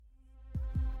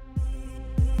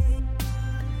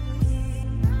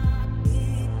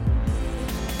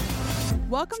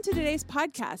Welcome to today's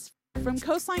podcast from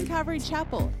Coastline Calvary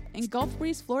Chapel in Gulf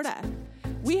Breeze, Florida.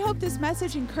 We hope this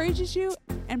message encourages you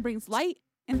and brings light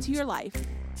into your life.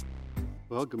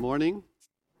 Well, good morning.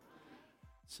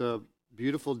 It's a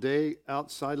beautiful day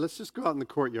outside. Let's just go out in the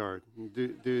courtyard and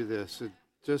do this. It's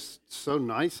just so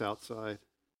nice outside.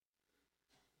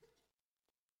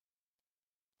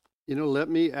 You know, let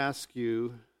me ask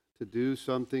you to do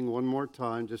something one more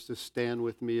time, just to stand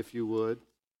with me if you would.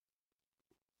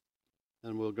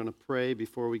 And we're going to pray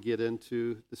before we get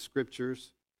into the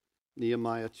scriptures.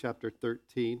 Nehemiah chapter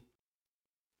 13.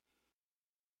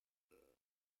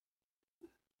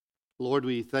 Lord,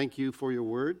 we thank you for your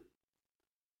word.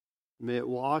 May it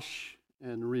wash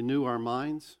and renew our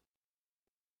minds.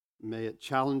 May it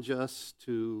challenge us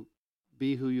to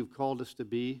be who you've called us to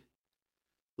be.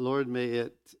 Lord, may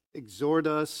it exhort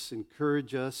us,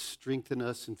 encourage us, strengthen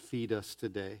us, and feed us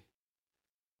today.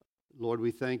 Lord,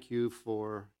 we thank you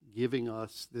for giving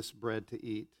us this bread to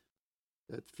eat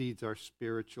that feeds our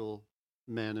spiritual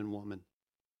man and woman.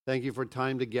 Thank you for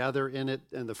time to gather in it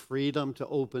and the freedom to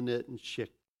open it and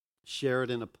share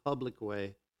it in a public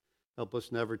way. Help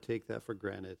us never take that for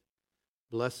granted.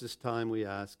 Bless this time, we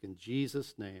ask, in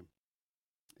Jesus' name.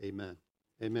 Amen.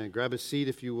 Amen. Grab a seat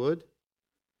if you would.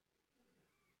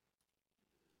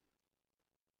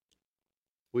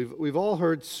 We've all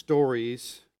heard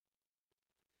stories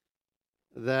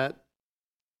that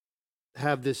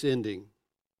have this ending,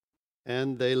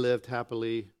 and they lived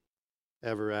happily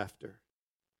ever after.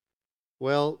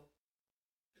 Well,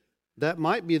 that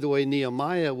might be the way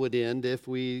Nehemiah would end if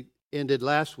we ended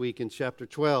last week in chapter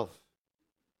 12.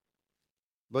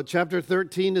 But chapter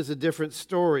 13 is a different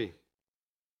story.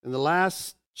 In the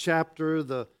last chapter,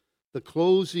 the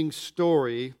closing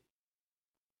story,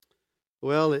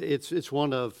 well, it's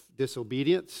one of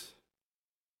disobedience.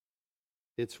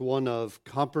 It's one of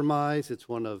compromise. It's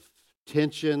one of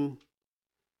tension.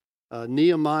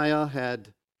 Nehemiah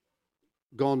had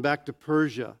gone back to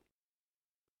Persia.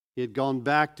 He had gone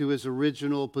back to his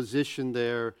original position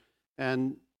there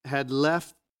and had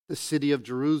left the city of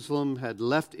Jerusalem, had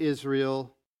left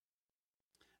Israel.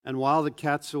 And while the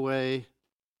cat's away,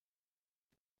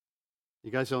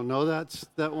 you guys don't know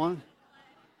that one?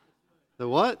 The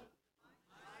what?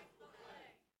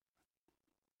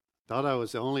 Thought I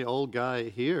was the only old guy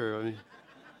here. I mean,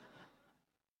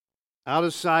 out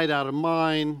of sight, out of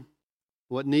mind.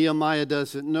 What Nehemiah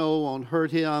doesn't know won't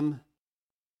hurt him.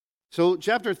 So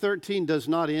chapter 13 does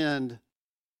not end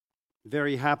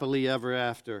very happily ever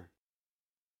after.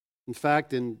 In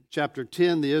fact, in chapter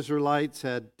 10, the Israelites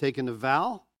had taken a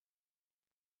vow.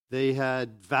 They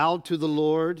had vowed to the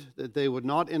Lord that they would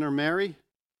not intermarry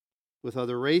with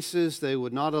other races. They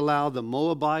would not allow the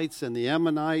Moabites and the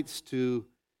Ammonites to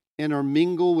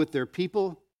intermingle with their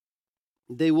people.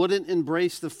 They wouldn't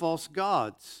embrace the false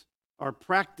gods or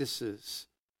practices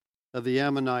of the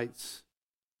Ammonites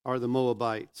or the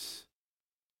Moabites.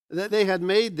 They had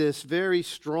made this very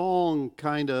strong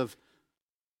kind of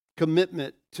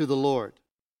commitment to the Lord.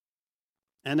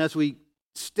 And as we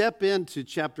step into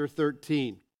chapter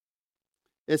 13,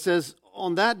 it says,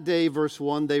 on that day, verse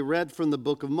 1, they read from the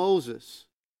book of Moses.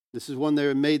 This is when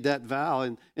they made that vow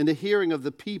in the hearing of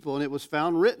the people, and it was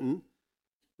found written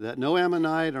that no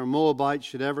Ammonite or Moabite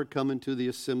should ever come into the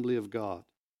assembly of God.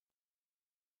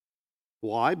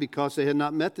 Why? Because they had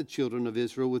not met the children of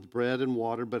Israel with bread and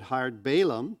water, but hired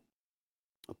Balaam,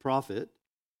 a prophet,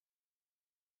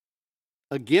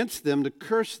 against them to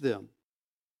curse them.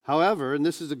 However, and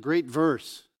this is a great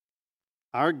verse,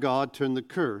 our God turned the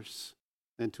curse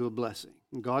into a blessing.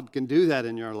 And God can do that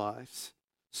in your lives.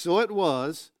 So it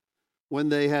was, when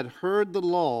they had heard the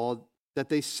law, that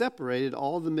they separated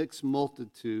all the mixed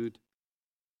multitude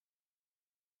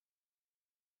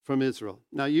from Israel.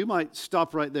 Now, you might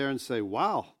stop right there and say,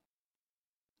 wow,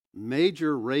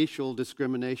 major racial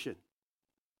discrimination.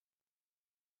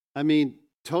 I mean,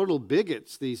 total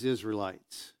bigots, these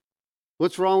Israelites.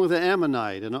 What's wrong with an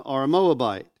Ammonite or a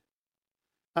Moabite?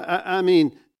 I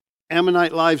mean,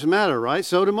 Ammonite lives matter, right?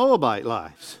 So do Moabite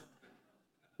lives.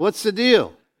 What's the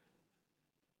deal?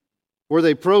 Were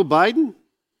they pro-Biden?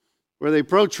 Were they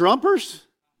pro-Trumpers?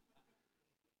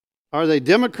 Are they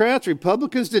Democrats,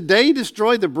 Republicans? Did they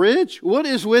destroy the bridge? What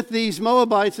is with these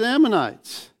Moabites and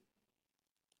Ammonites?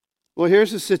 Well,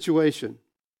 here's the situation.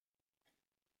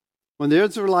 When the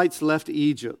Israelites left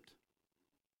Egypt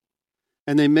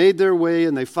and they made their way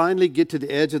and they finally get to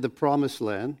the edge of the promised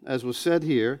land, as was said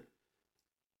here,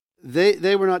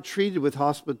 they were not treated with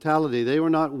hospitality. They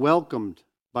were not welcomed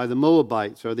by the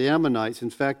Moabites or the Ammonites. In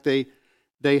fact,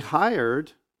 they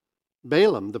hired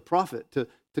Balaam, the prophet,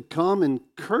 to come and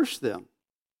curse them.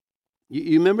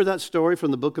 You remember that story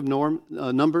from the book of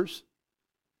Numbers?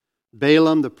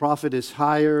 Balaam, the prophet, is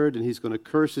hired, and he's going to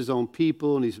curse his own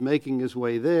people, and he's making his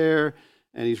way there,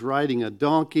 and he's riding a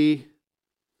donkey,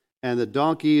 and the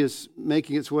donkey is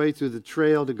making its way through the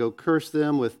trail to go curse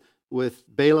them with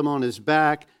Balaam on his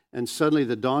back, and suddenly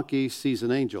the donkey sees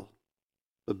an angel,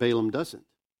 but Balaam doesn't.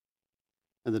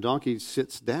 And the donkey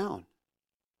sits down,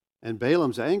 and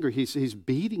Balaam's angry. He's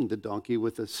beating the donkey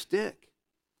with a stick.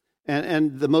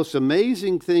 And the most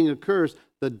amazing thing occurs.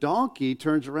 The donkey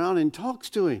turns around and talks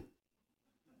to him.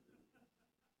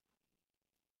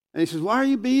 And he says, "Why are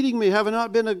you beating me? Have I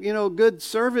not been a good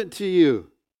servant to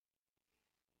you?"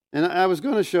 And I was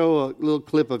going to show a little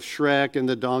clip of Shrek and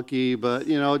the donkey, but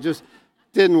it just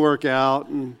didn't work out.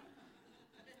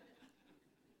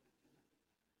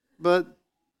 But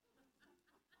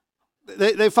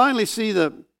they finally see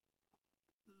the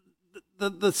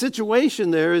situation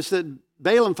there is that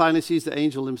Balaam finally sees the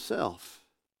angel himself.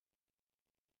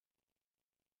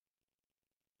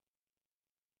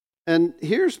 And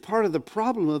here's part of the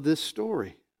problem of this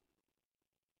story.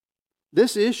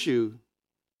 This issue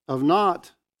of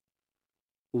not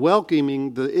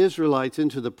welcoming the Israelites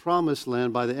into the promised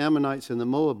land by the Ammonites and the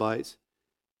Moabites,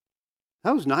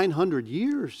 that was 900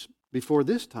 years before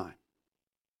this time.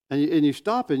 And you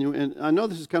stop, and I know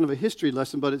this is kind of a history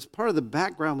lesson, but it's part of the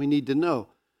background we need to know.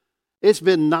 It's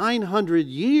been 900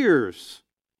 years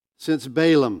since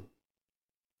Balaam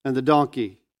and the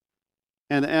donkey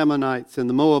and the Ammonites and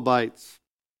the Moabites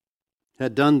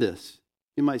had done this.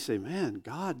 You might say, "Man,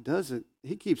 God doesn't,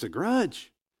 he keeps a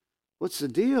grudge. What's the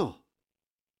deal?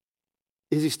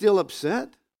 Is he still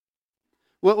upset?"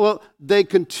 Well, they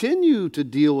continue to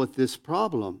deal with this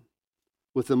problem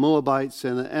with the Moabites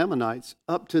and the Ammonites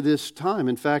up to this time.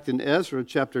 In fact, in Ezra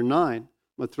chapter 9,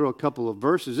 I'm going to throw a couple of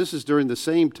verses. This is during the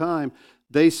same time.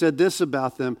 They said this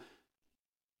about them: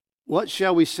 "What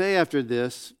shall we say after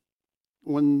this?"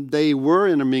 When they were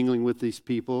intermingling with these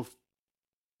people,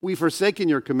 "We've forsaken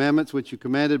your commandments, which you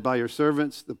commanded by your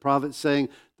servants, the prophets, saying,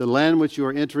 the land which you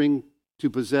are entering to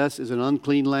possess is an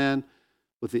unclean land,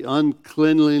 with the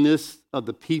uncleanliness of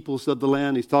the peoples of the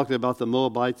land." He's talking about the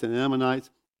Moabites and Ammonites,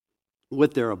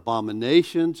 "with their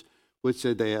abominations, which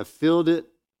they have filled it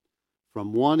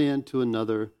from one end to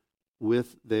another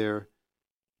with their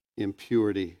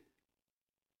impurity."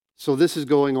 So this is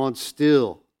going on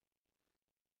still.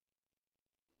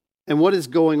 And what is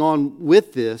going on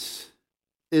with this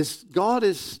is God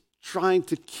is trying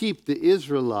to keep the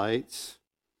Israelites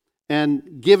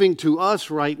and giving to us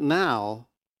right now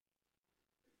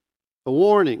a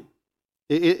warning.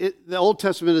 The Old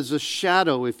Testament is a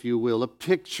shadow, if you will, a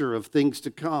picture of things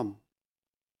to come.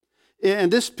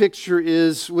 And this picture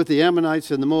is with the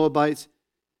Ammonites and the Moabites.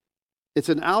 It's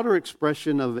an outer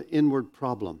expression of an inward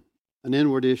problem, an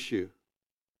inward issue.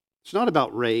 It's not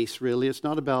about race, really. It's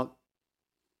not about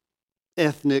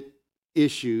ethnic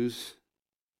issues.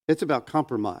 It's about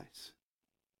compromise.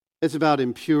 It's about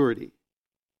impurity.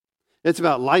 It's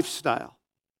about lifestyle.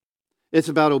 It's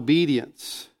about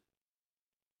obedience.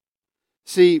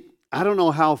 See, I don't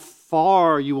know how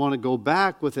far you want to go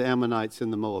back with the Ammonites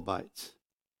and the Moabites,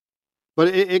 but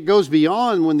it goes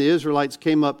beyond when the Israelites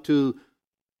came up to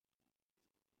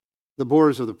the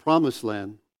borders of the Promised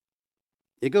Land.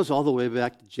 It goes all the way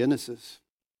back to Genesis,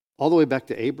 all the way back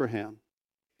to Abraham.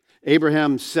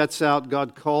 Abraham sets out,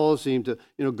 God calls him to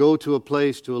go to a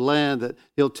place, to a land that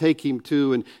he'll take him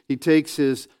to, and he takes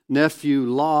his nephew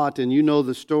Lot, and you know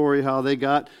the story, how they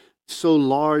got so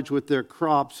large with their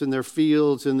crops and their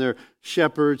fields and their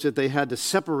shepherds that they had to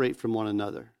separate from one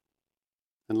another.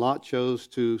 And Lot chose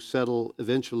to settle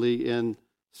eventually in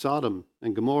Sodom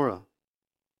and Gomorrah.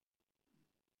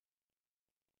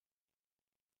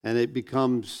 And it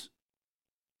becomes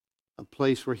a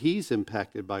place where he's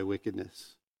impacted by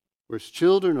wickedness, where his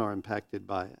children are impacted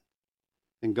by it.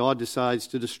 And God decides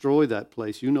to destroy that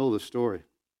place. You know the story.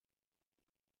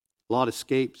 Lot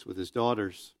escapes with his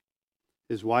daughters.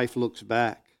 His wife looks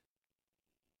back.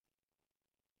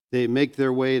 They make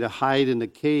their way to hide in a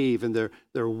cave, and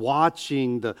they're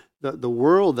watching the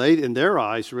world, in their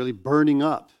eyes, really burning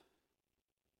up.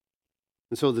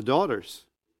 And so the daughters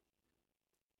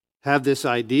have this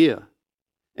idea.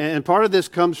 And part of this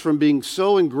comes from being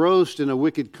so engrossed in a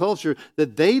wicked culture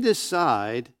that they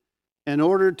decide, in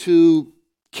order to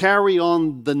carry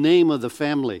on the name of the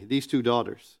family, these two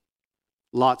daughters,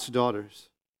 Lot's daughters,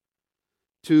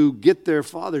 to get their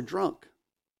father drunk.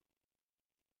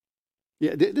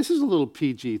 Yeah, this is a little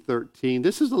PG-13.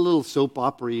 This is a little soap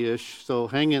opera-ish, so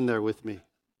hang in there with me.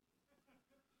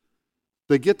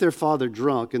 They get their father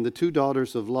drunk, and the two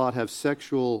daughters of Lot have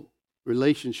sexual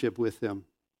relationship with him.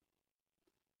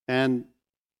 And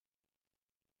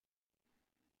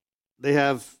they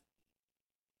have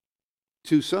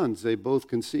two sons. They both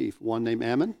conceive, one named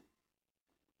Ammon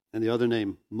and the other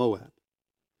named Moab.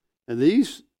 And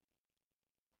these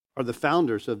are the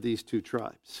founders of these two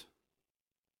tribes.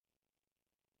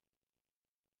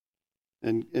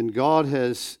 And God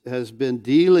has been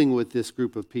dealing with this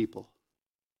group of people.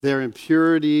 Their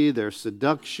impurity, their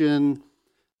seduction,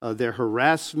 their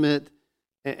harassment,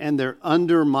 and their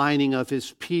undermining of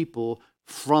his people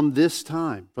from this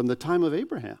time, from the time of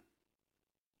Abraham.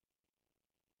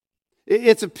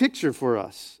 It's a picture for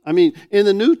us. I mean, in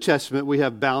the New Testament, we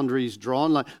have boundaries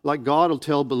drawn, like God will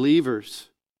tell believers,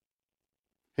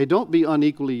 hey, don't be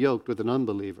unequally yoked with an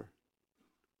unbeliever.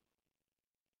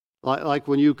 Like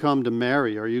when you come to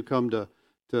marry or you come to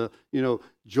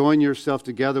join yourself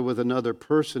together with another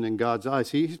person in God's eyes.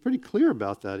 He's pretty clear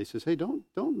about that. He says, hey, don't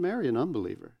marry an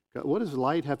unbeliever. What does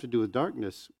light have to do with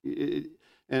darkness?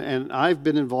 And I've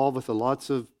been involved with lots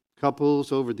of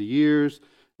couples over the years,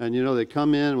 and they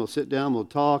come in, we'll sit down, we'll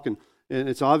talk, and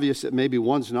it's obvious that maybe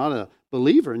one's not a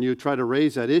believer, and you try to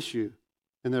raise that issue,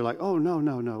 and they're like, oh,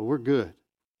 no, we're good.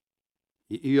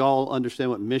 You all understand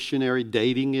what missionary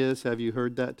dating is? Have you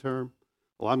heard that term?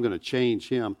 Oh, I'm going to change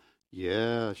him.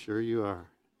 Yeah, sure you are.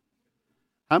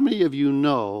 How many of you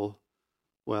know,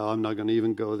 well, I'm not going to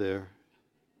even go there.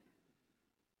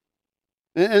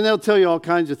 And they'll tell you all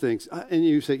kinds of things. And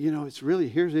you say, it's really,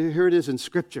 here it is in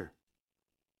Scripture.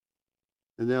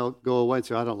 And they'll go away and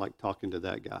say, I don't like talking to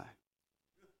that guy.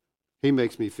 He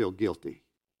makes me feel guilty.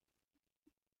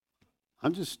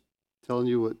 I'm just telling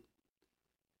you what.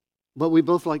 But we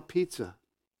both like pizza.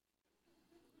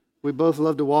 We both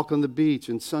love to walk on the beach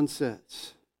and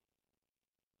sunsets.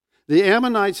 The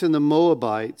Ammonites and the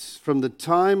Moabites from the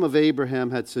time of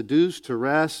Abraham had seduced,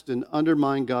 harassed, and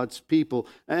undermined God's people.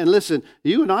 And listen,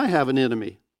 you and I have an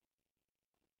enemy.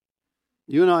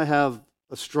 You and I have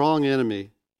a strong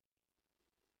enemy.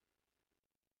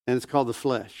 And it's called the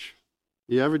flesh.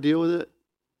 You ever deal with it?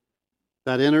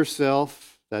 That inner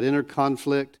self, that inner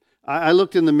conflict. I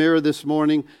looked in the mirror this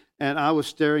morning and I was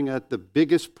staring at the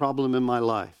biggest problem in my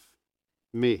life.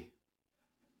 Me.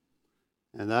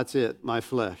 And that's it, my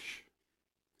flesh.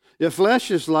 Your flesh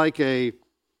is like a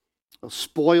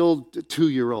spoiled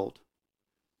 2-year-old.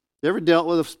 You ever dealt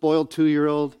with a spoiled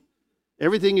 2-year-old?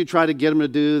 Everything you try to get them to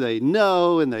do, they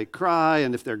know and they cry,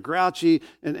 and if they're grouchy,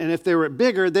 and if they were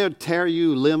bigger, they would tear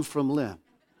you limb from limb.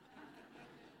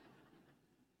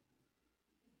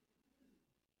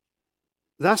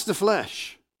 That's the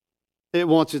flesh. It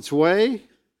wants its way.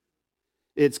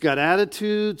 It's got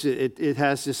attitudes. It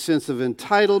has this sense of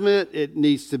entitlement. It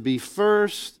needs to be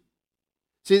first.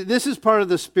 See, this is part of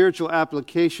the spiritual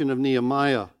application of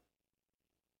Nehemiah.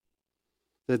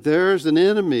 That there's an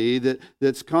enemy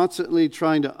that's constantly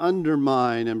trying to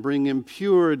undermine and bring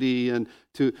impurity and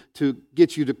to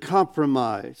get you to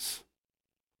compromise.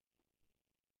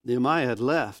 Nehemiah had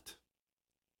left.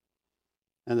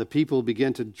 And the people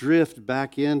began to drift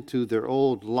back into their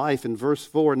old life. In verse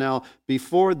 4, now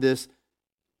before this,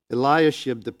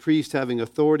 Eliashib, the priest having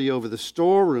authority over the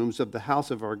storerooms of the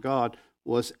house of our God,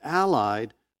 was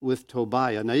allied with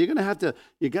Tobiah. Now you're going to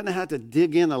have to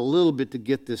dig in a little bit to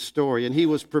get this story. And he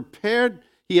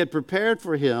had prepared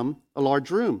for him a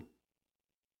large room.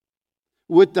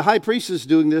 With the high priestess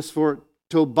doing this for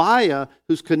Tobiah,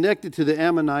 who's connected to the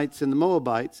Ammonites and the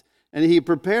Moabites. And he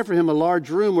prepared for him a large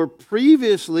room where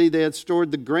previously they had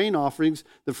stored the grain offerings,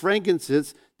 the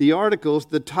frankincense, the articles,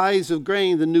 the tithes of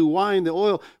grain, the new wine, the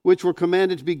oil, which were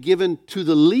commanded to be given to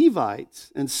the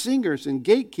Levites and singers and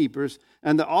gatekeepers,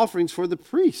 and the offerings for the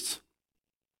priests.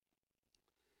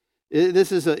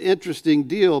 This is an interesting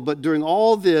deal, but during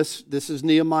all this is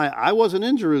Nehemiah. I wasn't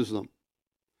in Jerusalem.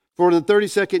 For in the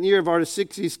 32nd year of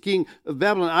Artaxerxes, king of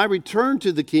Babylon, I returned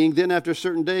to the king. Then after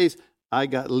certain days, I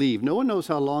got leave. No one knows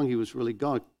how long he was really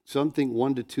gone. Some think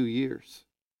 1 to 2 years.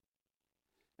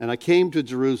 And I came to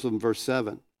Jerusalem, verse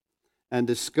 7, and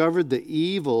discovered the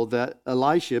evil that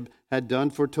Eliashib had done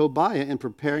for Tobiah in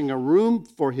preparing a room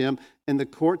for him in the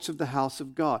courts of the house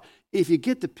of God. If you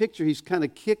get the picture, he's kind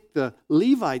of kicked the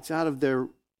Levites out of their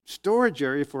storage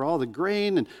area for all the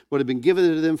grain and what had been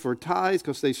given to them for tithes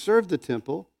because they served the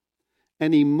temple.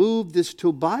 And he moved this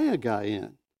Tobiah guy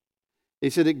in. He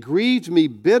said, it grieved me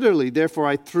bitterly, therefore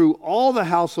I threw all the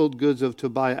household goods of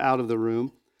Tobiah out of the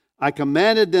room. I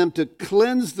commanded them to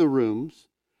cleanse the rooms.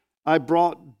 I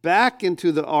brought back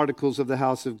into the articles of the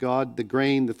house of God the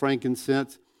grain, the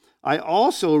frankincense. I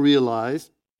also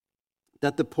realized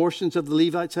that the portions of the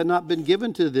Levites had not been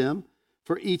given to them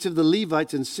for each of the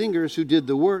Levites and singers who did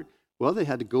the work. Well, they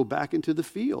had to go back into the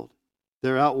field.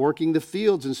 They're out working the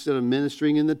fields instead of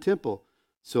ministering in the temple.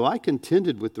 So I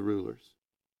contended with the rulers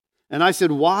And I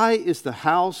said, why is the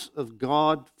house of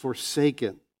God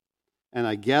forsaken? And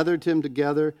I gathered him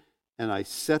together, and I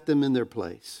set them in their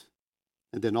place.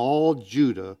 And then all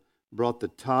Judah brought the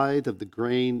tithe of the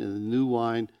grain and the new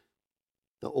wine,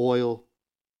 the oil,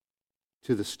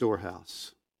 to the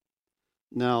storehouse.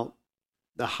 Now,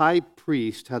 the high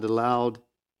priest had allowed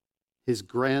his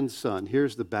grandson,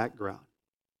 here's the background.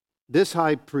 This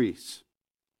high priest,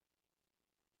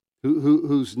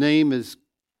 whose name is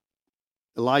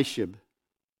Eliashib,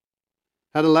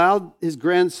 had allowed his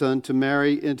grandson to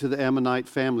marry into the Ammonite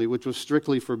family, which was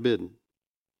strictly forbidden.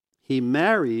 He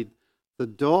married the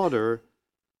daughter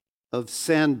of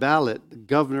Sanballat, the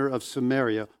governor of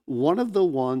Samaria, one of the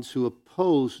ones who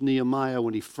opposed Nehemiah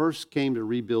when he first came to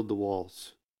rebuild the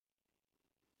walls.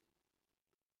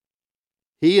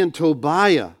 He and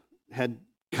Tobiah had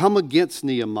come against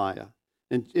Nehemiah.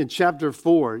 In chapter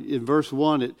 4, in verse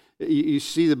 1, you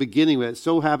see the beginning of it. It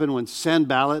so happened when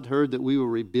Sanballat heard that we were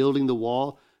rebuilding the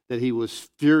wall that he was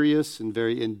furious and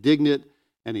very indignant,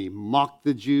 and he mocked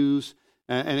the Jews.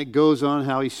 And it goes on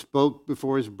how he spoke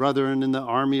before his brethren in the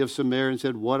army of Samaria and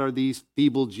said, what are these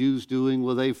feeble Jews doing?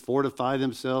 Will they fortify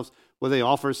themselves? Will they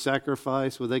offer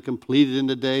sacrifice? Will they complete it in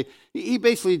a day? He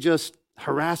basically just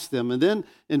harassed them. And then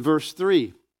in verse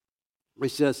 3, he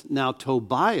says, now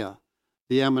Tobiah,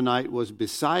 the Ammonite, was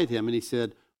beside him, and he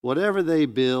said, whatever they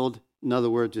build, in other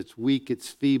words, it's weak, it's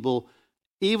feeble,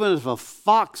 even if a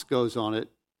fox goes on it,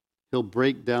 he'll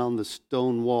break down the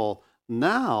stone wall.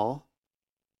 Now,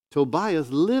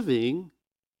 Tobiah's living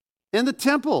in the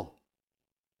temple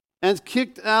and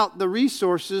kicked out the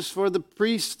resources for the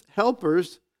priest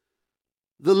helpers,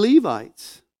 the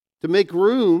Levites, to make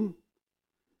room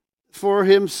for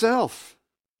himself.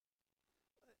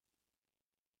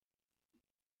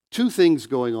 Two things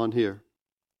going on here.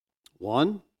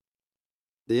 One,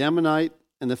 the Ammonite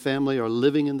and the family are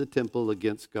living in the temple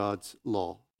against God's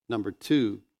law. Number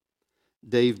two,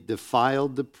 they've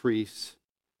defiled the priests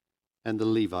and the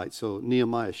Levites. So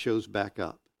Nehemiah shows back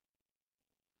up.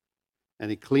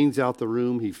 And he cleans out the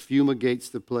room. He fumigates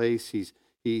the place.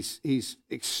 He's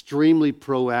extremely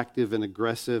proactive and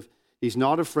aggressive. He's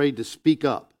not afraid to speak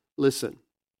up. Listen.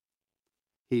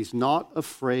 He's not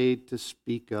afraid to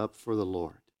speak up for the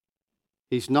Lord.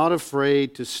 He's not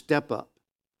afraid to step up.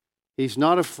 He's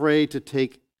not afraid to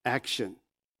take action.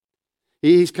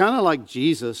 He's kind of like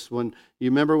Jesus. When you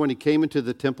remember when he came into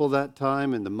the temple that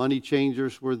time and the money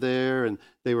changers were there and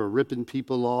they were ripping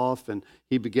people off, and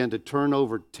he began to turn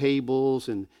over tables,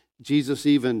 and Jesus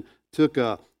even took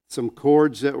some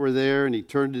cords that were there and he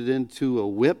turned it into a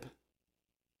whip.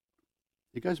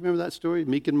 You guys remember that story?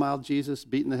 Meek and mild Jesus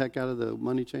beating the heck out of the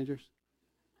money changers?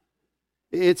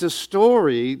 It's a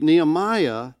story,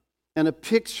 Nehemiah, and a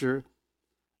picture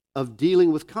of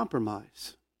dealing with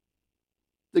compromise.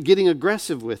 They're getting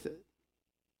aggressive with it,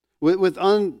 with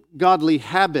ungodly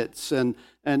habits and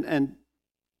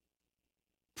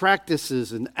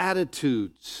practices and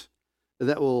attitudes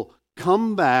that will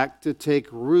come back to take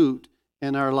root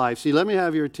in our life. See, let me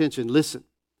have your attention. Listen,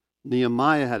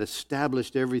 Nehemiah had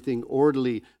established everything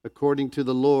orderly according to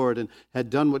the Lord and had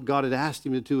done what God had asked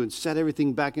him to do and set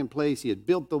everything back in place. He had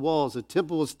built the walls. The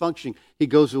temple was functioning. He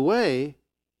goes away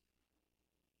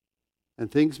and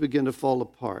things begin to fall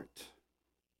apart.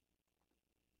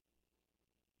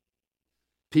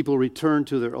 People return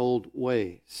to their old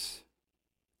ways.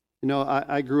 You know,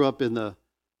 I grew up in the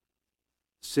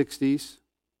 60s,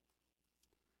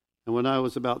 and when I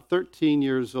was about 13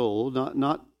 years old,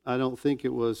 not I don't think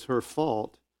it was her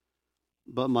fault,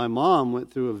 but my mom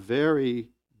went through a very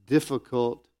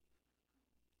difficult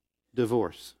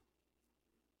divorce.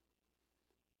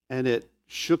 And it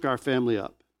shook our family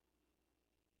up.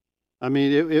 I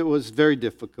mean, it was very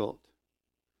difficult.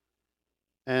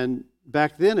 And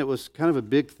back then, it was kind of a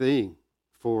big thing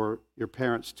for your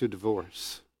parents to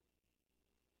divorce.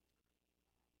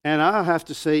 And I have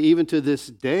to say, even to this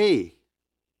day,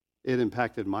 it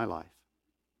impacted my life.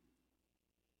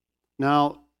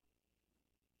 Now,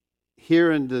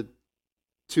 here in the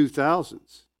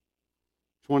 2000s,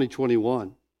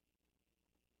 2021,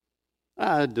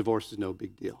 divorce is no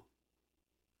big deal.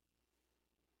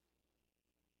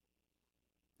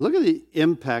 Look at the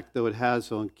impact, though, it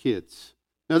has on kids.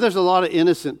 Now, there's a lot of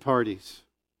innocent parties,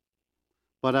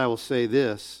 but I will say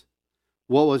this.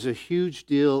 What was a huge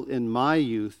deal in my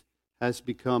youth has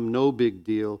become no big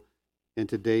deal in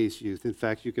today's youth. In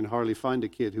fact, you can hardly find a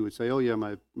kid who would say, oh yeah,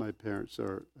 my parents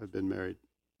have been married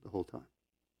the whole time.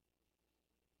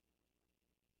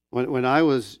 When I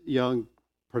was young,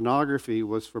 pornography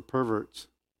was for perverts.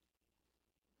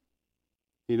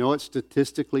 You know what,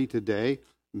 statistically today,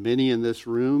 many in this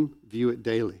room view it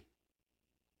daily.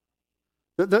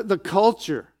 The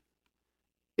culture,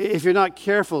 if you're not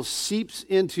careful, seeps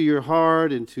into your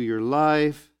heart, into your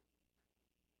life.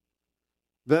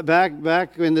 But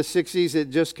back in the 60s, it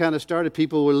just kind of started.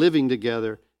 People were living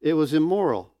together. It was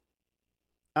immoral.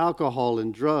 Alcohol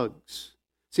and drugs.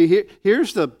 See,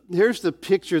 here's the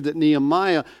picture that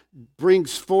Nehemiah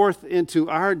brings forth into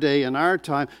our day and our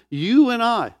time. You and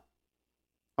I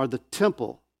are the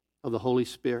temple of the Holy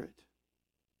Spirit.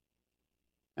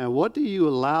 And what do you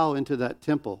allow into that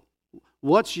temple?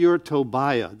 What's your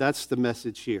Tobiah? That's the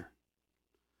message here.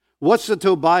 What's the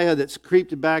Tobiah that's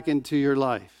creeped back into your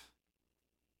life?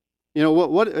 You know,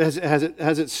 what has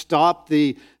it stopped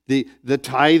the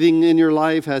tithing in your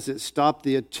life? Has it stopped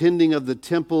the attending of the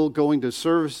temple, going to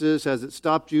services? Has it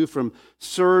stopped you from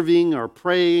serving or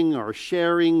praying or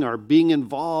sharing or being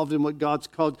involved in what God's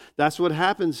called? That's what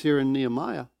happens here in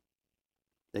Nehemiah.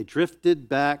 They drifted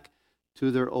back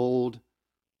to their old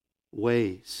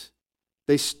ways.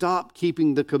 They stopped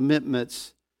keeping the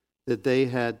commitments that they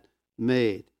had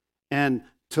made. And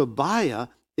Tobiah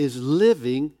is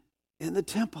living in the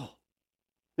temple.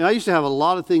 Now, I used to have a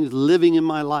lot of things living in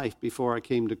my life before I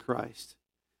came to Christ.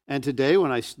 And today,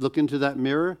 when I look into that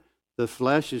mirror, the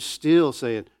flesh is still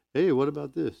saying, hey, what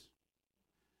about this?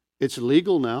 It's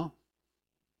legal now.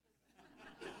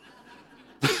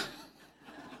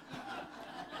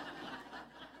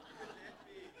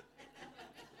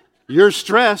 You're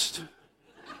stressed.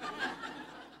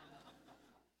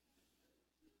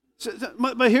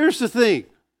 But here's the thing.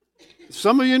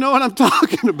 Some of you know what I'm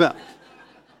talking about.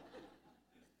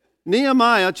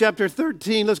 Nehemiah chapter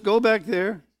 13, let's go back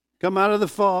there. Come out of the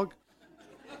fog.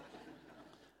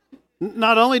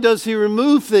 Not only does he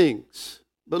remove things,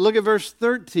 but look at verse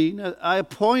 13. I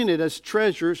appointed as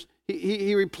treasurers.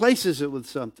 He replaces it with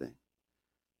something.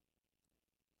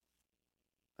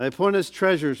 I appointed as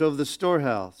treasurers over the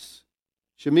storehouse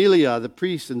Shemaliah the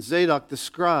priest and Zadok the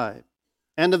scribe,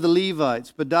 and of the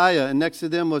Levites, Pedaiah, and next to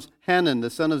them was Hanan,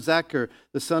 the son of Zachar,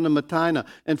 the son of Mattaniah.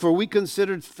 And for we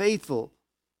considered faithful,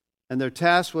 and their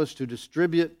task was to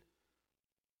distribute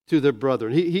to their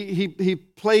brethren. He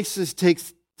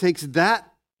takes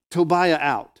that Tobiah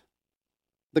out,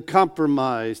 the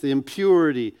compromise, the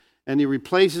impurity, and he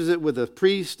replaces it with a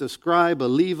priest, a scribe, a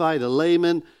Levite, a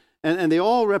layman, and they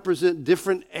all represent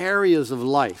different areas of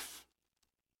life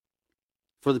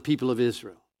for the people of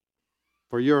Israel,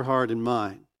 for your heart and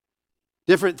mine.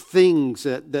 Different things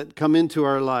that come into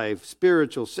our life,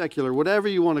 spiritual, secular, whatever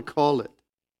you want to call it.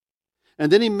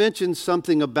 And then he mentions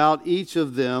something about each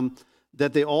of them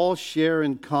that they all share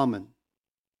in common.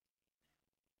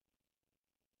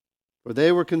 For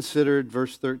they were considered,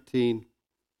 verse 13,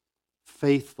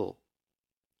 faithful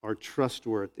or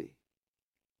trustworthy.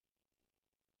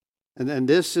 And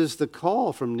this is the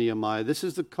call from Nehemiah. This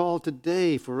is the call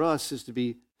today for us, is to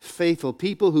be faithful.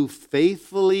 People who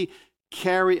faithfully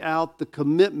carry out the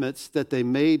commitments that they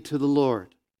made to the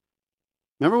Lord.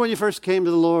 Remember when you first came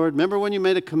to the Lord? Remember when you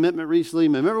made a commitment recently?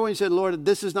 Remember when you said, Lord,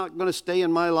 this is not going to stay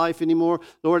in my life anymore.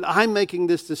 Lord, I'm making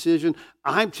this decision.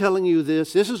 I'm telling you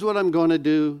this. This is what I'm going to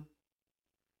do.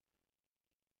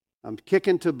 I'm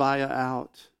kicking Tobiah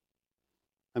out.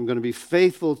 I'm going to be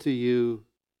faithful to you.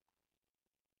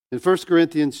 In 1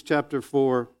 Corinthians chapter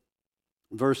 4,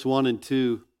 verse 1 and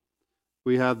 2,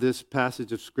 we have this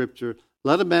passage of Scripture.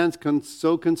 Let a man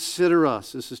so consider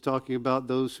us, this is talking about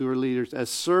those who are leaders, as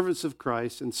servants of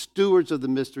Christ and stewards of the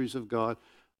mysteries of God.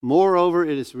 Moreover,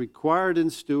 it is required in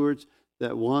stewards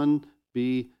that one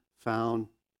be found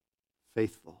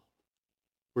faithful.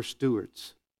 We're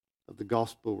stewards of the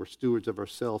gospel. We're stewards of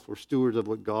ourselves. We're stewards of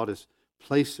what God has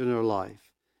placed in our life.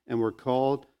 And we're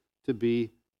called to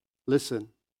be, listen,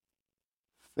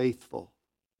 faithful.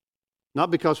 Not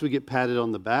because we get patted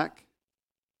on the back.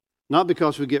 Not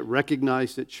because we get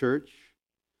recognized at church.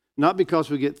 Not because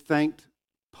we get thanked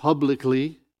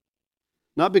publicly.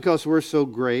 Not because we're so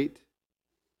great.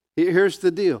 Here's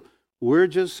the deal. We're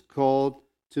just called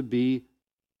to be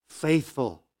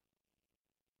faithful.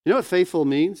 You know what faithful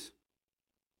means?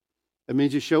 It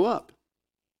means you show up.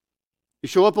 You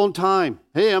show up on time.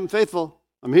 Hey, I'm faithful.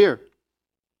 I'm here.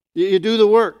 You do the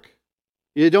work.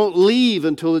 You don't leave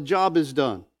until the job is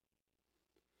done.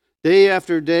 Day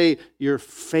after day, you're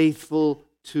faithful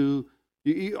to,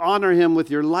 you honor Him with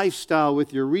your lifestyle,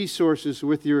 with your resources,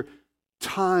 with your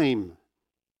time.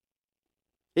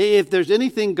 If there's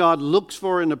anything God looks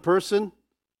for in a person,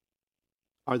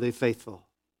 are they faithful?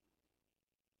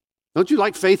 Don't you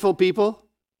like faithful people?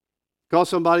 Call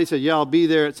somebody and say, yeah, I'll be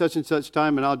there at such and such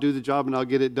time and I'll do the job and I'll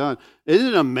get it done. Isn't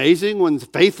it amazing when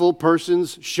faithful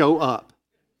persons show up?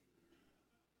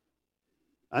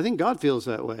 I think God feels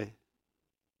that way.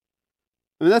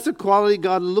 I mean, that's a quality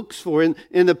God looks for. In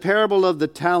the parable of the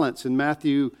talents in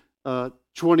Matthew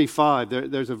 25,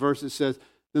 there's a verse that says,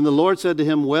 "Then the Lord said to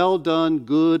him, 'Well done,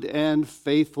 good and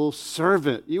faithful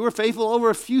servant. You were faithful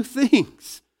over a few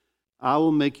things. I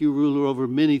will make you ruler over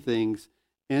many things.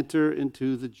 Enter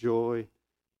into the joy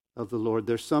of the Lord.'"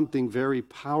 There's something very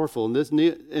powerful.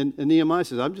 And Nehemiah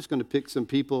says, I'm just going to pick some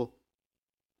people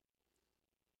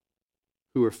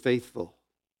who are faithful.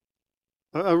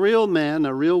 A real man,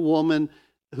 a real woman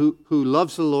who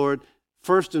loves the Lord,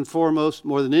 first and foremost,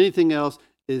 more than anything else,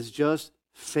 is just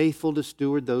faithful to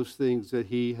steward those things that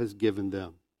he has given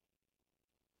them.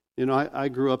 You know, I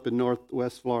grew up in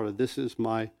Northwest Florida. This is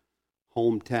my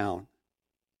hometown.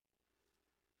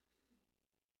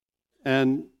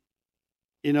 And,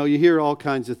 you know, you hear all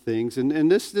kinds of things. And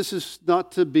this is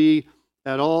not to be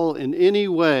at all in any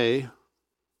way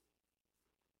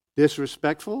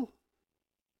disrespectful,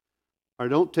 or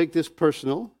don't take this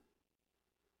personal.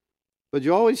 But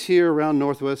you always hear around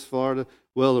Northwest Florida,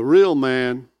 well, the real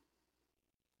man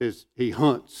he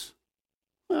hunts.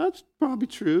 Well, that's probably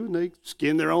true, and they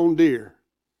skin their own deer.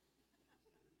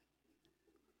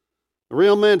 The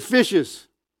real man fishes.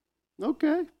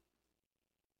 Okay. And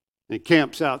he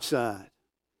camps outside.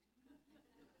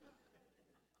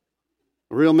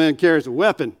 A real man carries a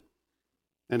weapon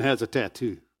and has a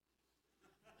tattoo.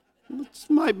 This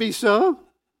might be so.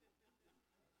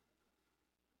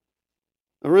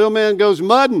 A real man goes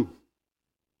mudding.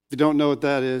 If you don't know what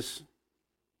that is,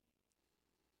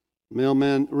 a real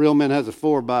man has a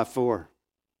 4x4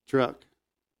 truck.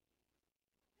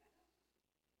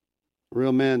 A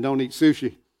real man don't eat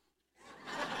sushi.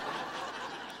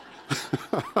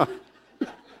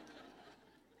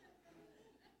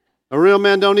 A real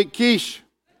man don't eat quiche.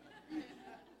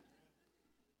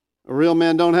 A real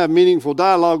man don't have meaningful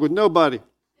dialogue with nobody.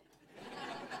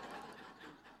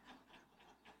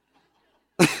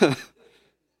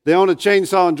 They own a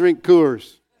chainsaw and drink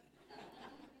Coors.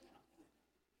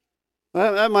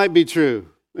 That might be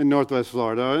true in Northwest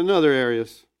Florida or in other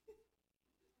areas.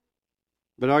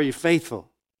 But are you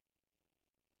faithful?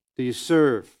 Do you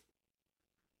serve?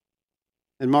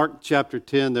 In Mark chapter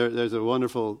 10, there's a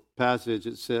wonderful passage.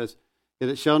 It says,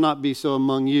 "And it shall not be so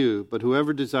among you, but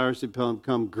whoever desires to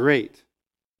become great,"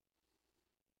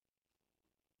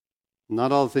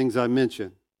 not all the things I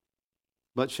mentioned,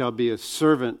 "but shall be a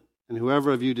servant, and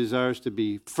whoever of you desires to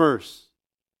be first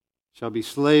shall be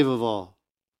slave of all."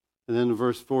 And then in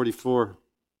verse 44,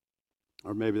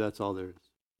 or maybe that's all there is.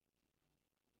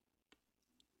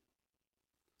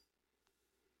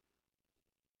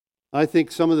 I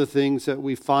think some of the things that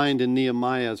we find in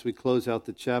Nehemiah as we close out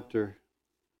the chapter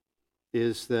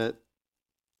is that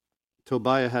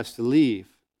Tobiah has to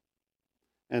leave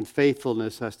and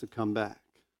faithfulness has to come back.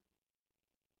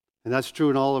 And that's true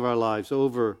in all of our lives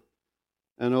over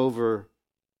and over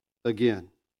again.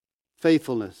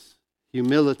 Faithfulness,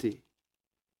 humility,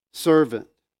 servant.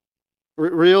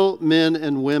 Real men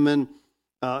and women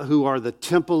who are the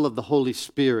temple of the Holy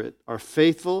Spirit are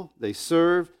faithful, they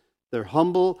serve, they're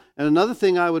humble. And another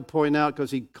thing I would point out,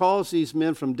 because he calls these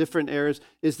men from different areas,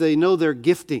 is they know their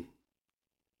gifting.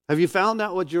 Have you found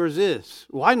out what yours is?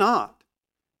 Why not?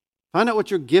 Find out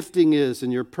what your gifting is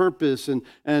and your purpose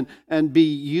and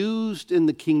be used in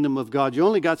the kingdom of God. You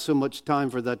only got so much time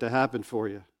for that to happen for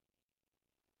you.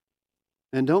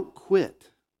 And don't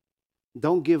quit.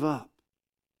 Don't give up.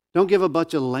 Don't give a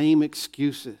bunch of lame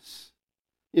excuses.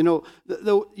 You know,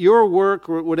 your work,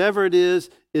 or whatever it is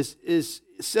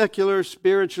secular,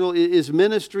 spiritual, is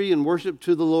ministry and worship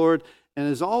to the Lord, and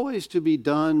is always to be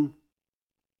done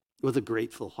with a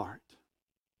grateful heart.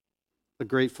 A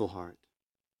grateful heart.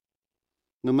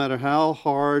 No matter how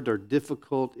hard or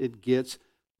difficult it gets,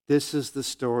 this is the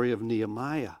story of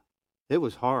Nehemiah. It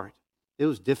was hard. It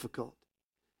was difficult.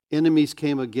 Enemies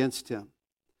came against him.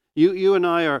 You and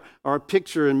I are a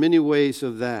picture in many ways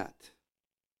of that.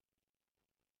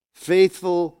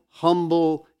 Faithful,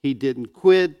 humble, he didn't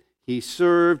quit, he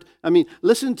served. I mean,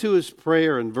 listen to his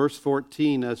prayer in verse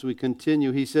 14 as we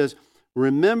continue. He says,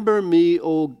 "Remember me,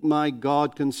 O my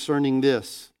God, concerning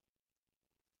this.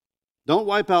 Don't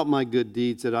wipe out my good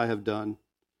deeds that I have done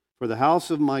for the house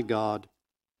of my God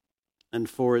and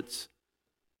for its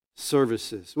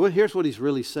services." Well, here's what he's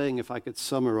really saying, if I could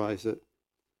summarize it.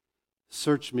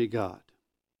 Search me, God,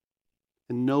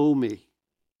 and know me.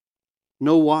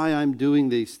 Know why I'm doing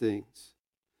these things.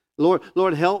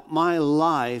 Lord, help my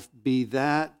life be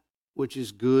that which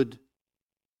is good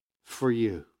for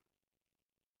you.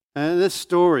 And this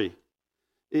story,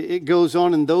 it goes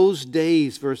on. In those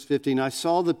days, verse 15, I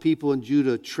saw the people in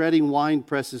Judah treading wine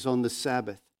presses on the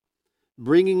Sabbath,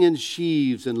 bringing in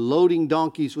sheaves and loading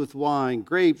donkeys with wine,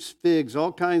 grapes, figs,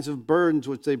 all kinds of burdens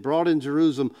which they brought in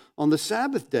Jerusalem on the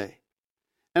Sabbath day.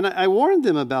 And I warned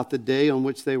them about the day on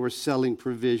which they were selling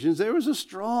provisions. There was a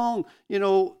strong,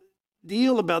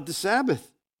 deal about the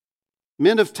Sabbath.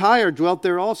 Men of Tyre dwelt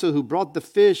there also, who brought the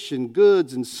fish and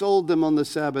goods and sold them on the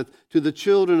Sabbath to the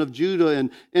children of Judah and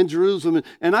in Jerusalem.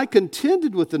 And I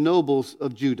contended with the nobles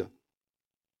of Judah.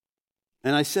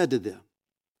 And I said to them,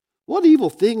 what evil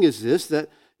thing is this that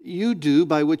you do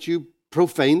by which you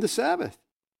profane the Sabbath?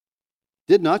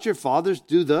 Did not your fathers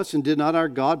do thus, and did not our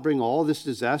God bring all this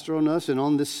disaster on us and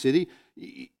on this city?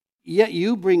 Yet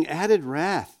you bring added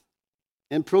wrath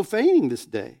and profaning this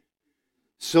day.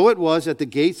 So it was at the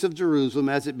gates of Jerusalem,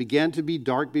 as it began to be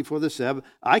dark before the Sabbath,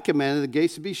 I commanded the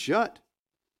gates to be shut.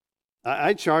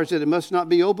 I charged that it must not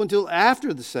be open till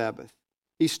after the Sabbath.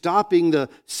 He's stopping the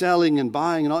selling and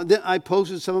buying and all. Then I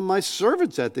posted some of my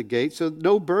servants at the gate so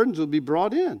no burdens would be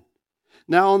brought in.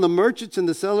 Now on the merchants and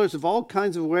the sellers of all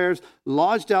kinds of wares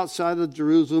lodged outside of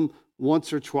Jerusalem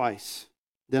once or twice.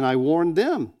 Then I warned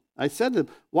them. I said to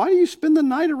them, why do you spend the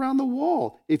night around the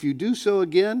wall? If you do so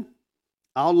again,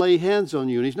 I'll lay hands on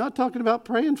you. And he's not talking about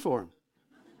praying for him.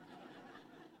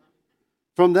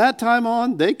 From that time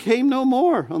on, they came no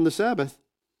more on the Sabbath.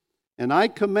 And I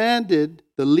commanded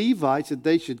the Levites that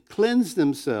they should cleanse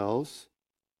themselves,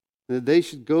 and that they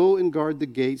should go and guard the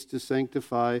gates to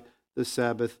sanctify the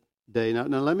Sabbath day. Now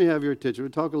let me have your attention.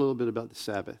 We'll talk a little bit about the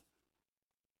Sabbath.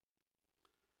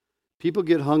 People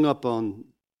get hung up on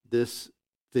this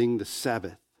thing, the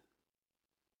Sabbath.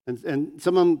 And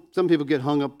some people get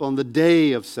hung up on the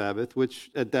day of Sabbath,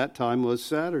 which at that time was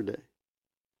Saturday.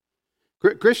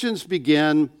 Christians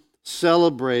began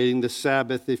celebrating the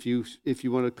Sabbath, if you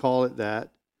want to call it that,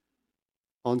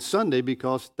 on Sunday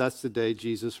because that's the day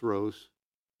Jesus rose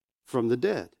from the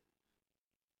dead.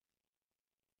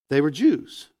 They were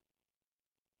Jews.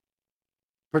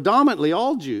 Predominantly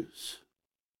all Jews.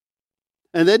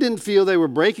 And they didn't feel they were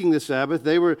breaking the Sabbath.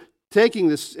 They were taking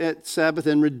the Sabbath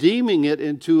and redeeming it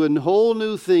into a whole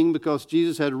new thing because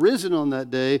Jesus had risen on that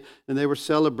day and they were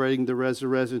celebrating the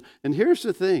resurrection. And here's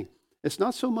the thing. It's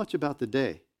not so much about the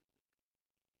day.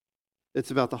 It's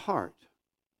about the heart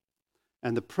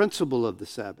and the principle of the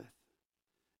Sabbath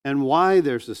and why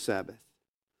there's a Sabbath.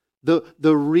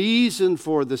 The reason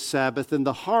for the Sabbath and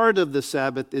the heart of the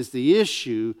Sabbath is the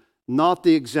issue, not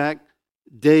the exact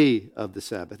day of the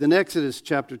Sabbath. In Exodus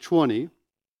chapter 20,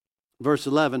 verse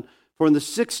 11, for in the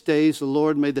 6 days the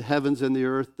Lord made the heavens and the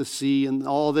earth, the sea, and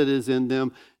all that is in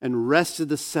them, and rested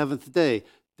the seventh day.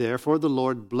 Therefore the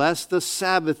Lord blessed the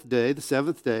Sabbath day, the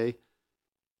seventh day,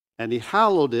 and he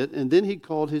hallowed it, and then he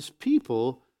called his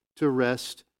people to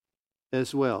rest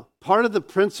as well. Part of the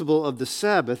principle of the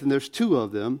Sabbath, and there's two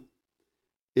of them,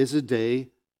 is a day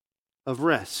of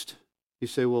rest. You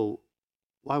say, well,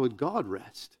 why would God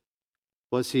rest?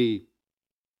 Was he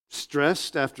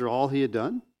stressed after all he had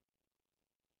done?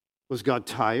 Was God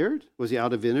tired? Was he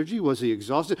out of energy? Was he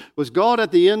exhausted? Was God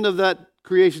at the end of that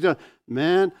creation done?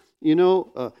 Man,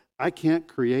 I can't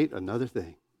create another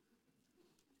thing.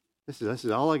 This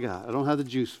is all I got. I don't have the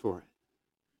juice for it.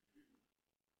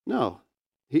 No.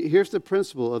 Here's the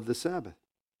principle of the Sabbath.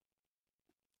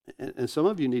 And some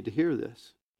of you need to hear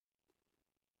this.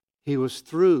 He was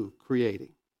through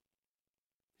creating.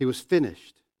 He was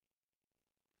finished.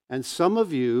 And some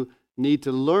of you need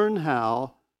to learn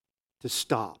how to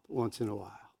stop once in a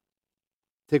while.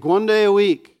 Take one day a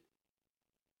week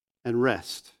and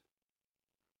rest.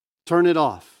 Turn it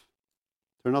off.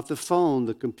 Turn off the phone,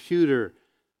 the computer.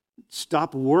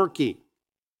 Stop working.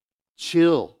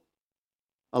 Chill.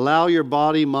 Allow your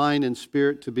body, mind, and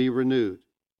spirit to be renewed.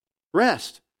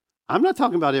 Rest. I'm not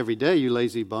talking about every day, you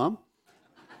lazy bum.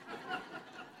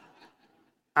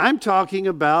 I'm talking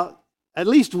about at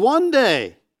least one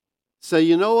day. Say,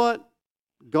 you know what?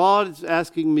 God is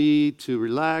asking me to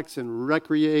relax and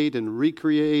recreate and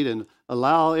recreate and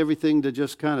allow everything to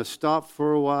just kind of stop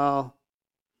for a while.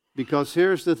 Because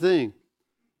here's the thing.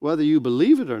 Whether you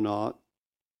believe it or not,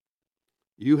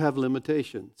 you have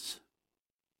limitations.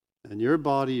 And your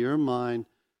body, your mind,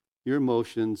 your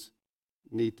emotions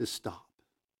need to stop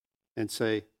and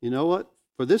say, you know what?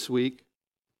 For this week,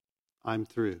 I'm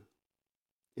through.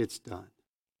 It's done.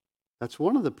 That's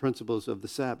one of the principles of the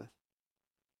Sabbath,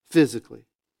 physically.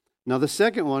 Now, the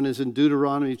second one is in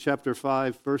Deuteronomy chapter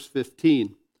 5, verse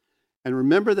 15. And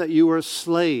remember that you were a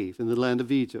slave in the land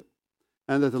of Egypt,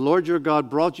 and that the Lord your God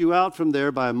brought you out from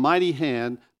there by a mighty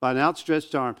hand, by an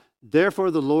outstretched arm. Therefore,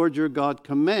 the Lord your God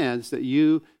commands that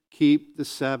you keep the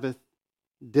Sabbath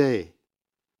day.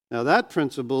 Now, that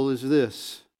principle is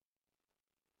this,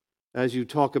 as you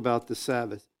talk about the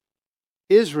Sabbath.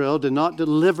 Israel did not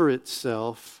deliver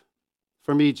itself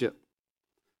from Egypt.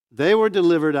 They were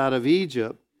delivered out of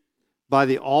Egypt by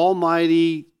the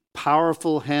almighty,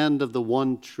 powerful hand of the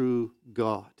one true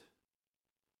God.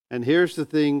 And here's the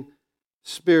thing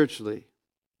spiritually.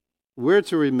 We're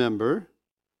to remember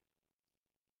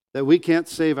that we can't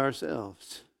save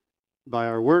ourselves by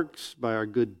our works, by our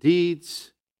good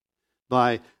deeds,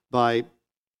 by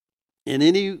in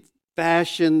any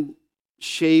fashion,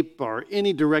 shape, or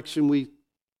any direction we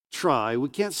try. We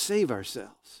can't save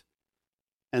ourselves.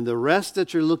 And the rest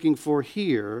that you're looking for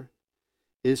here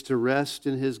is to rest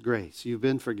in His grace. You've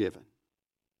been forgiven.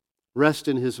 Rest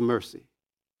in His mercy.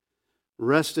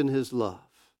 Rest in His love.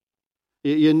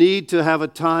 You need to have a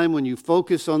time when you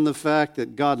focus on the fact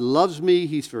that God loves me,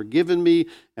 He's forgiven me,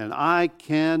 and I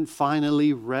can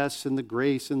finally rest in the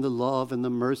grace and the love and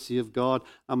the mercy of God.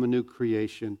 I'm a new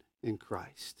creation in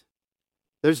Christ.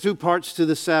 There's two parts to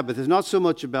the Sabbath. It's not so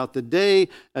much about the day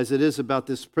as it is about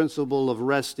this principle of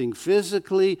resting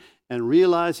physically and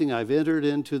realizing I've entered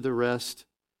into the rest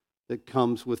that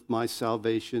comes with my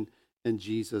salvation in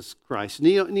Jesus Christ.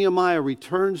 Nehemiah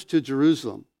returns to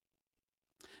Jerusalem.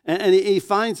 And he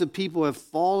finds that people have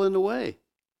fallen away.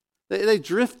 They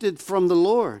drifted from the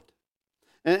Lord.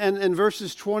 And in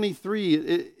verses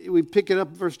 23, we pick it up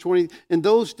in verse 20. In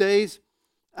those days,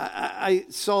 I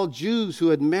saw Jews who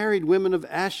had married women of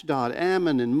Ashdod,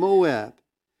 Ammon, and Moab.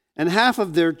 And half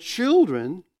of their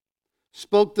children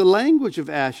spoke the language of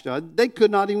Ashdod. They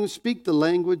could not even speak the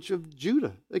language of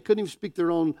Judah. They couldn't even speak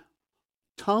their own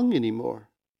tongue anymore,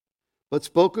 but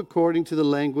spoke according to the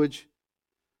language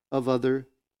of other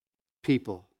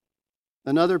people.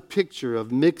 Another picture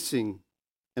of mixing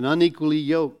and unequally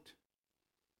yoked.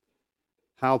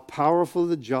 How powerful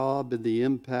the job and the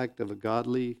impact of a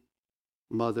godly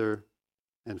mother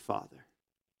and father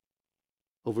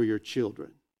over your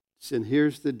children. And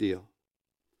here's the deal.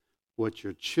 What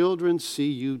your children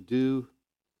see you do,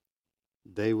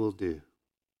 they will do.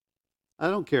 I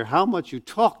don't care how much you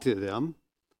talk to them,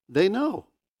 they know.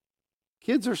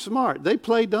 Kids are smart. They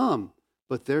play dumb,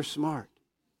 but they're smart.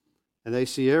 And they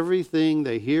see everything,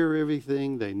 they hear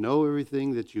everything, they know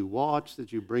everything that you watch,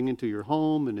 that you bring into your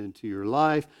home and into your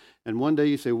life. And one day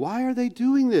you say, why are they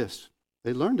doing this?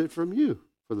 They learned it from you,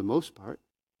 for the most part.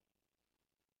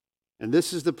 And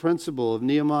this is the principle of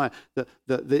Nehemiah.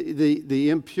 The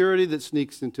impurity that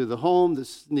sneaks into the home, that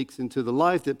sneaks into the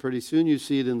life, that pretty soon you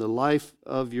see it in the life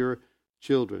of your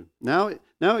children. Now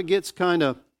it gets kind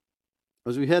of,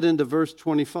 as we head into verse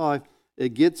 25,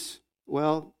 it gets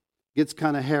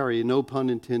kind of hairy, no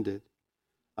pun intended.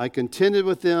 I contended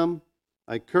with them,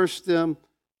 I cursed them,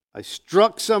 I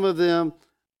struck some of them,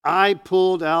 I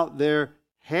pulled out their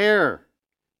hair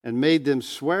and made them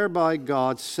swear by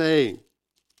God, saying,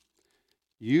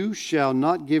 you shall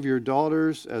not give your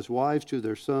daughters as wives to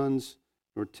their sons,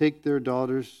 nor take their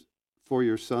daughters for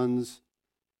your sons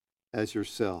as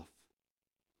yourself.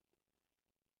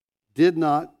 Did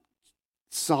not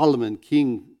Solomon,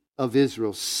 king of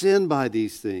Israel, sin by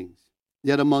these things?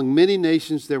 Yet among many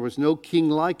nations there was no king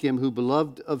like him who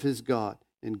beloved of his God,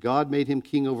 and God made him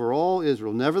king over all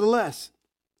Israel. Nevertheless,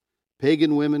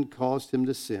 pagan women caused him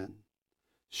to sin.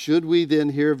 Should we then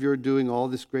hear of your doing all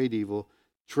this great evil,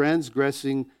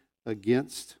 transgressing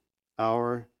against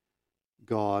our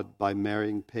God by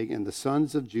marrying pagan? And the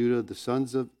sons of Judah, the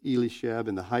sons of Eliashib,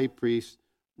 and the high priest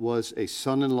was a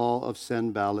son-in-law of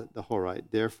Sanballat the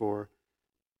Horite. Therefore,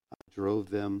 I drove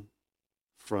them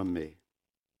from me.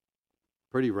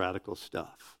 Pretty radical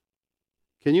stuff.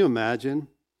 Can you imagine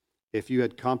if you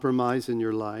had compromise in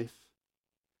your life,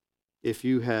 if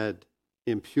you had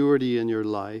impurity in your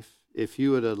life, if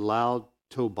you had allowed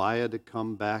Tobiah to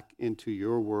come back into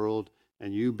your world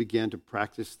and you began to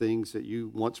practice things that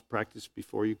you once practiced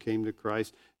before you came to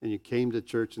Christ, and you came to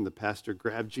church and the pastor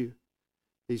grabbed you?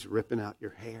 He's ripping out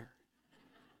your hair.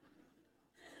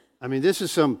 I mean, this is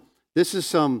some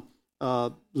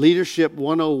leadership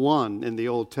 101 in the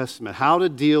Old Testament. How to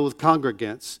deal with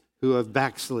congregants who have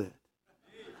backslid.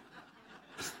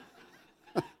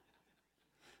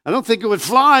 I don't think it would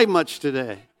fly much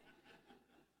today.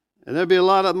 And there'd be a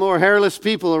lot of more hairless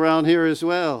people around here as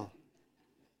well.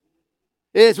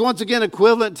 It's once again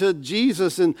equivalent to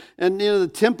Jesus and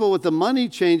the temple with the money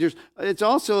changers. It's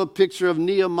also a picture of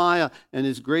Nehemiah and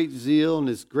his great zeal and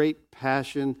his great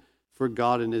passion for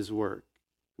God and his work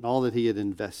and all that he had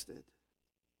invested.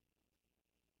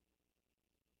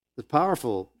 The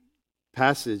powerful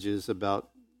passages about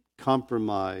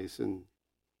compromise and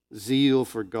zeal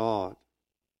for God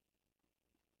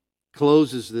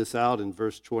closes this out in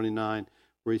verse 29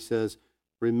 where he says,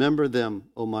 remember them,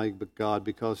 O my God,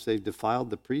 because they've defiled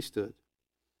the priesthood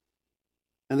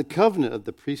and the covenant of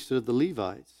the priesthood of the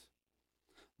Levites.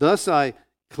 Thus I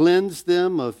cleansed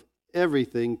them of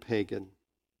everything pagan,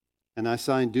 and I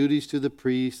assigned duties to the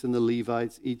priests and the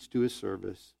Levites, each to his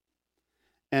service,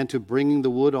 and to bringing the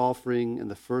wood offering and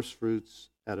the first fruits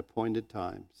at appointed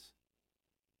times.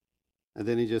 And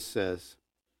then he just says,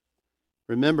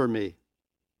 remember me,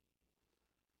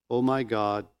 O my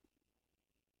God,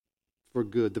 for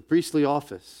good. The priestly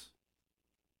office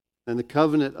and the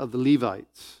covenant of the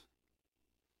Levites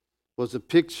was a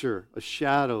picture, a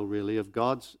shadow really, of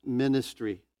God's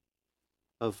ministry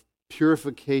of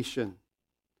purification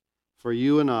for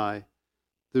you and I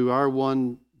through our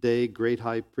one day great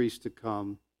high priest to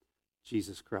come,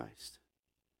 Jesus Christ.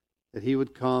 That he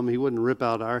would come, he wouldn't rip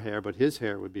out our hair, but his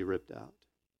hair would be ripped out.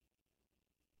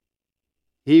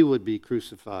 He would be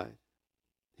crucified.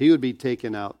 He would be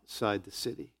taken outside the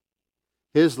city.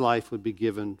 His life would be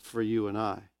given for you and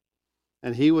I.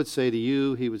 And he would say to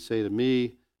you, he would say to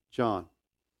me, John,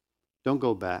 don't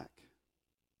go back.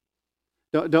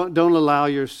 Don't allow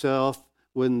yourself,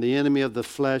 when the enemy of the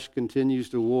flesh continues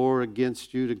to war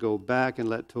against you, to go back and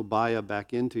let Tobiah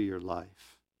back into your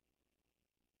life.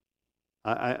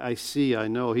 I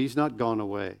know, he's not gone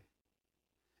away.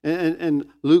 And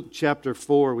Luke chapter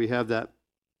 4, we have that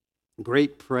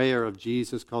great prayer of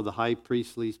Jesus called the high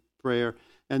priestly prayer.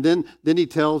 And then he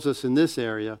tells us in this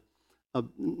area,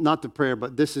 not the prayer,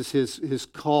 but this is his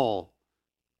call,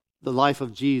 the life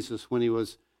of Jesus when he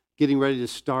was getting ready to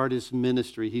start his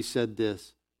ministry. He said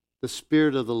this, the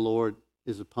Spirit of the Lord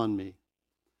is upon me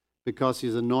because he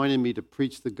has anointed me to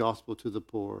preach the gospel to the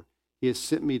poor. He has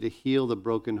sent me to heal the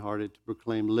brokenhearted, to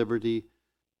proclaim liberty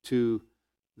to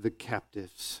the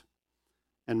captives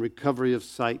and recovery of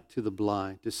sight to the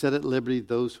blind, to set at liberty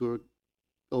those who are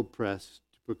oppressed,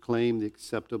 to proclaim the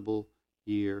acceptable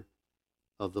year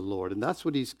of the Lord. And that's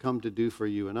what he's come to do for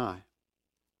you and I.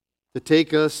 To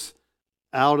take us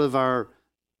out of our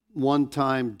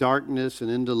one-time darkness and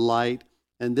into light,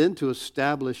 and then to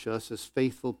establish us as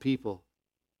faithful people.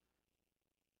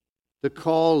 To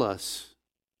call us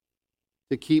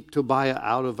to keep Tobiah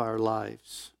out of our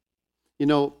lives. You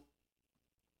know,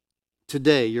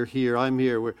 today you're here, I'm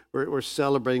here, we're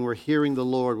celebrating, we're hearing the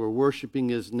Lord, we're worshiping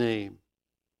his name.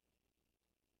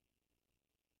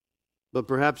 But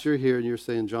perhaps you're here and you're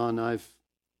saying, John, I've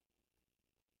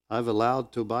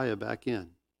allowed Tobiah back in.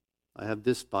 I have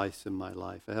this vice in my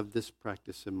life. I have this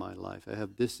practice in my life. I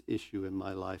have this issue in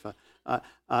my life.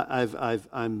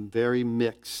 I'm very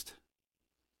mixed.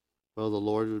 Well, the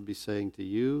Lord would be saying to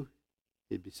you,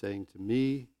 he'd be saying to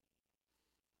me,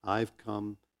 I've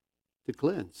come to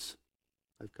cleanse.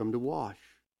 I've come to wash.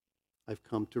 I've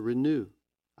come to renew.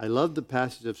 I love the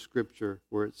passage of Scripture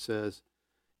where it says,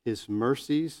 his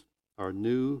mercies are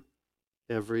new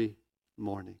every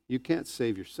morning. You can't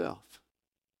save yourself,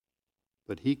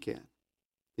 but he can.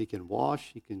 He can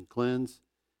wash, he can cleanse.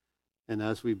 And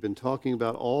as we've been talking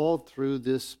about all through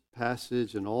this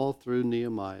passage and all through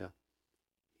Nehemiah,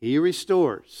 he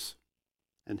restores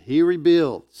and he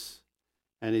rebuilds.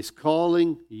 And he's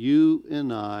calling you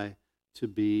and I to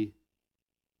be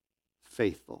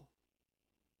faithful.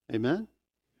 Amen?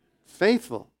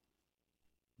 Faithful.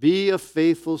 Be a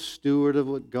faithful steward of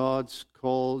what God's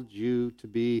called you to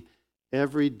be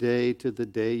every day to the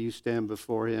day you stand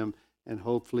before him. And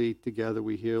hopefully together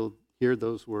we hear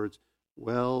those words,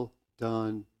 well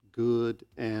done, good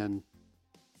and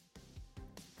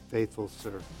faithful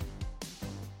servant.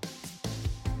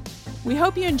 We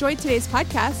hope you enjoyed today's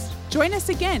podcast. Join us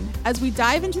again as we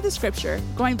dive into the Scripture,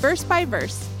 going verse by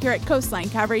verse here at Coastline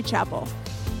Calvary Chapel.